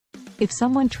If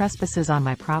someone trespasses on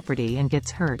my property and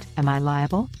gets hurt, am I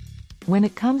liable? When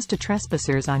it comes to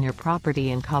trespassers on your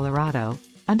property in Colorado,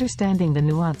 understanding the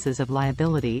nuances of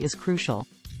liability is crucial.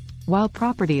 While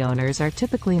property owners are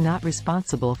typically not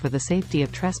responsible for the safety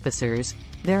of trespassers,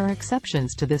 there are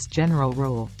exceptions to this general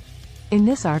rule. In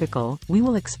this article, we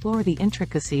will explore the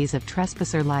intricacies of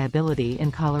trespasser liability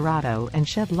in Colorado and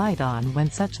shed light on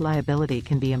when such liability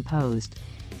can be imposed.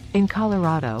 In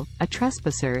Colorado, a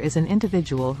trespasser is an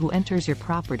individual who enters your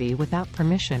property without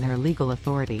permission or legal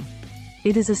authority.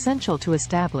 It is essential to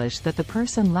establish that the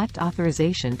person lacked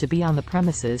authorization to be on the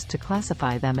premises to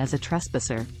classify them as a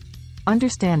trespasser.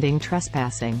 Understanding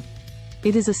trespassing.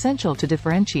 It is essential to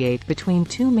differentiate between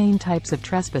two main types of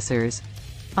trespassers: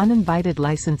 uninvited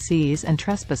licensees and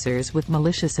trespassers with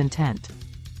malicious intent.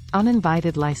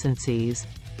 Uninvited licensees.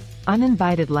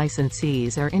 Uninvited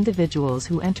licensees are individuals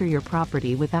who enter your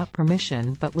property without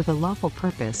permission but with a lawful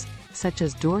purpose, such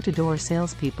as door-to-door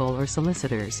salespeople or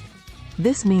solicitors.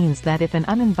 This means that if an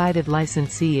uninvited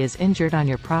licensee is injured on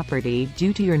your property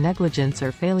due to your negligence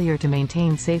or failure to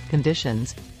maintain safe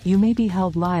conditions, you may be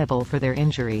held liable for their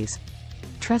injuries.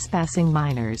 Trespassing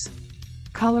minors.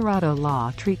 Colorado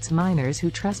law treats minors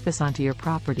who trespass onto your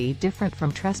property different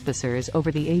from trespassers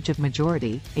over the age of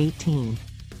majority, 18.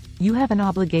 You have an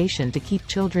obligation to keep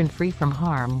children free from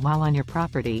harm while on your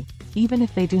property, even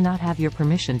if they do not have your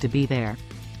permission to be there.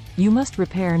 You must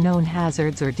repair known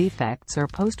hazards or defects or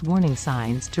post warning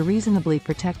signs to reasonably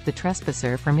protect the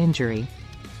trespasser from injury.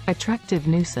 Attractive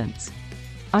nuisance.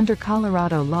 Under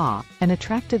Colorado law, an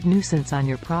attractive nuisance on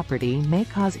your property may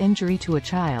cause injury to a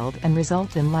child and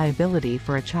result in liability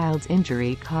for a child's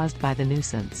injury caused by the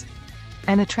nuisance.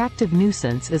 An attractive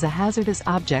nuisance is a hazardous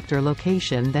object or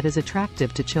location that is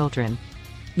attractive to children.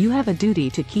 You have a duty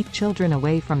to keep children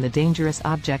away from the dangerous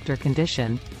object or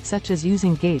condition, such as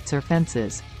using gates or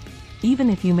fences. Even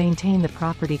if you maintain the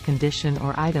property condition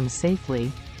or items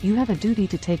safely, you have a duty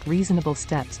to take reasonable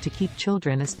steps to keep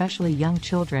children, especially young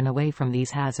children, away from these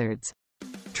hazards.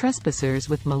 Trespassers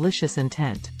with malicious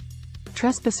intent.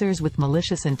 Trespassers with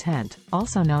malicious intent,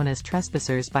 also known as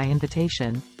trespassers by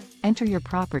invitation, enter your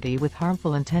property with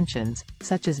harmful intentions,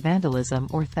 such as vandalism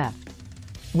or theft.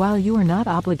 While you are not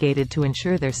obligated to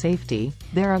ensure their safety,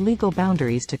 there are legal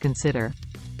boundaries to consider.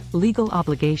 Legal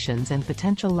obligations and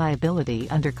potential liability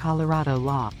under Colorado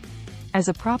law. As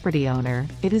a property owner,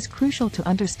 it is crucial to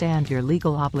understand your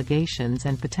legal obligations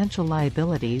and potential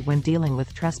liability when dealing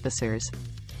with trespassers.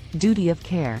 Duty of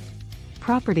care.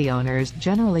 Property owners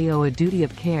generally owe a duty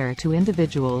of care to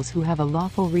individuals who have a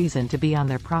lawful reason to be on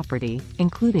their property,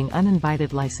 including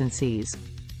uninvited licensees.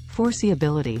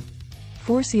 Foreseeability.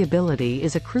 Foreseeability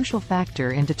is a crucial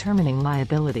factor in determining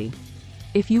liability.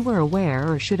 If you were aware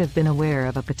or should have been aware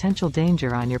of a potential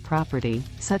danger on your property,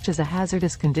 such as a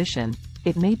hazardous condition,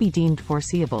 it may be deemed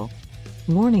foreseeable.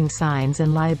 Warning signs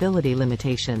and liability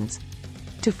limitations.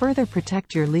 To further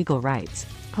protect your legal rights,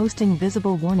 posting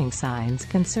visible warning signs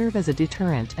can serve as a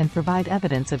deterrent and provide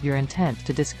evidence of your intent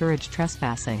to discourage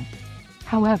trespassing.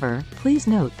 However, please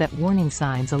note that warning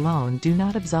signs alone do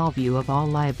not absolve you of all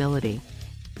liability.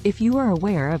 If you are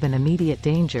aware of an immediate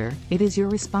danger, it is your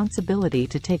responsibility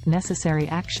to take necessary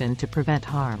action to prevent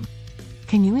harm.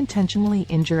 Can you intentionally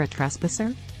injure a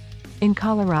trespasser? In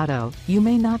Colorado, you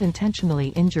may not intentionally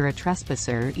injure a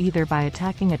trespasser either by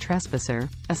attacking a trespasser,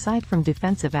 aside from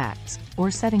defensive acts, or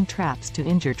setting traps to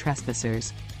injure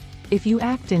trespassers. If you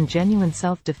act in genuine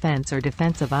self-defense or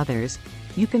defense of others,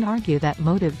 you can argue that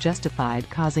motive justified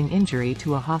causing injury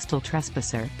to a hostile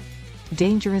trespasser.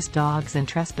 Dangerous dogs and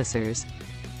trespassers.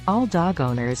 All dog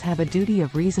owners have a duty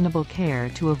of reasonable care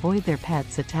to avoid their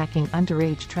pets attacking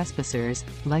underage trespassers,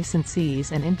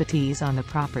 licensees and invitees on the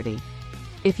property.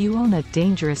 If you own a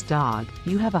dangerous dog,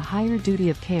 you have a higher duty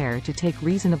of care to take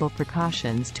reasonable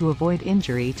precautions to avoid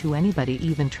injury to anybody,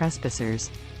 even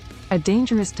trespassers. A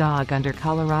dangerous dog under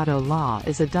Colorado law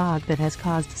is a dog that has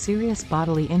caused serious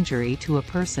bodily injury to a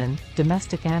person,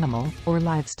 domestic animal, or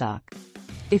livestock.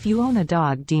 If you own a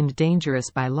dog deemed dangerous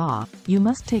by law, you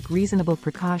must take reasonable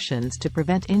precautions to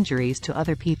prevent injuries to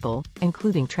other people,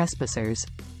 including trespassers.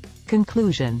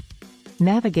 Conclusion.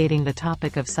 Navigating the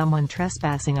topic of someone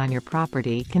trespassing on your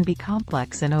property can be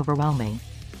complex and overwhelming.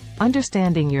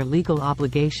 Understanding your legal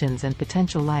obligations and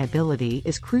potential liability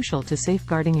is crucial to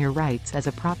safeguarding your rights as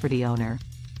a property owner.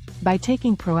 By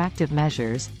taking proactive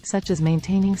measures, such as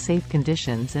maintaining safe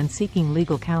conditions and seeking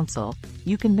legal counsel,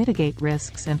 you can mitigate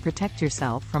risks and protect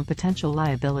yourself from potential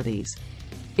liabilities.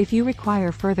 If you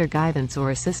require further guidance or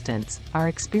assistance, our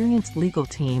experienced legal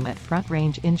team at Front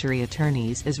Range Injury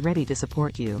Attorneys is ready to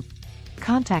support you.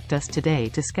 Contact us today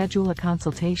to schedule a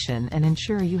consultation and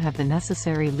ensure you have the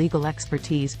necessary legal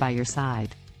expertise by your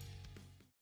side.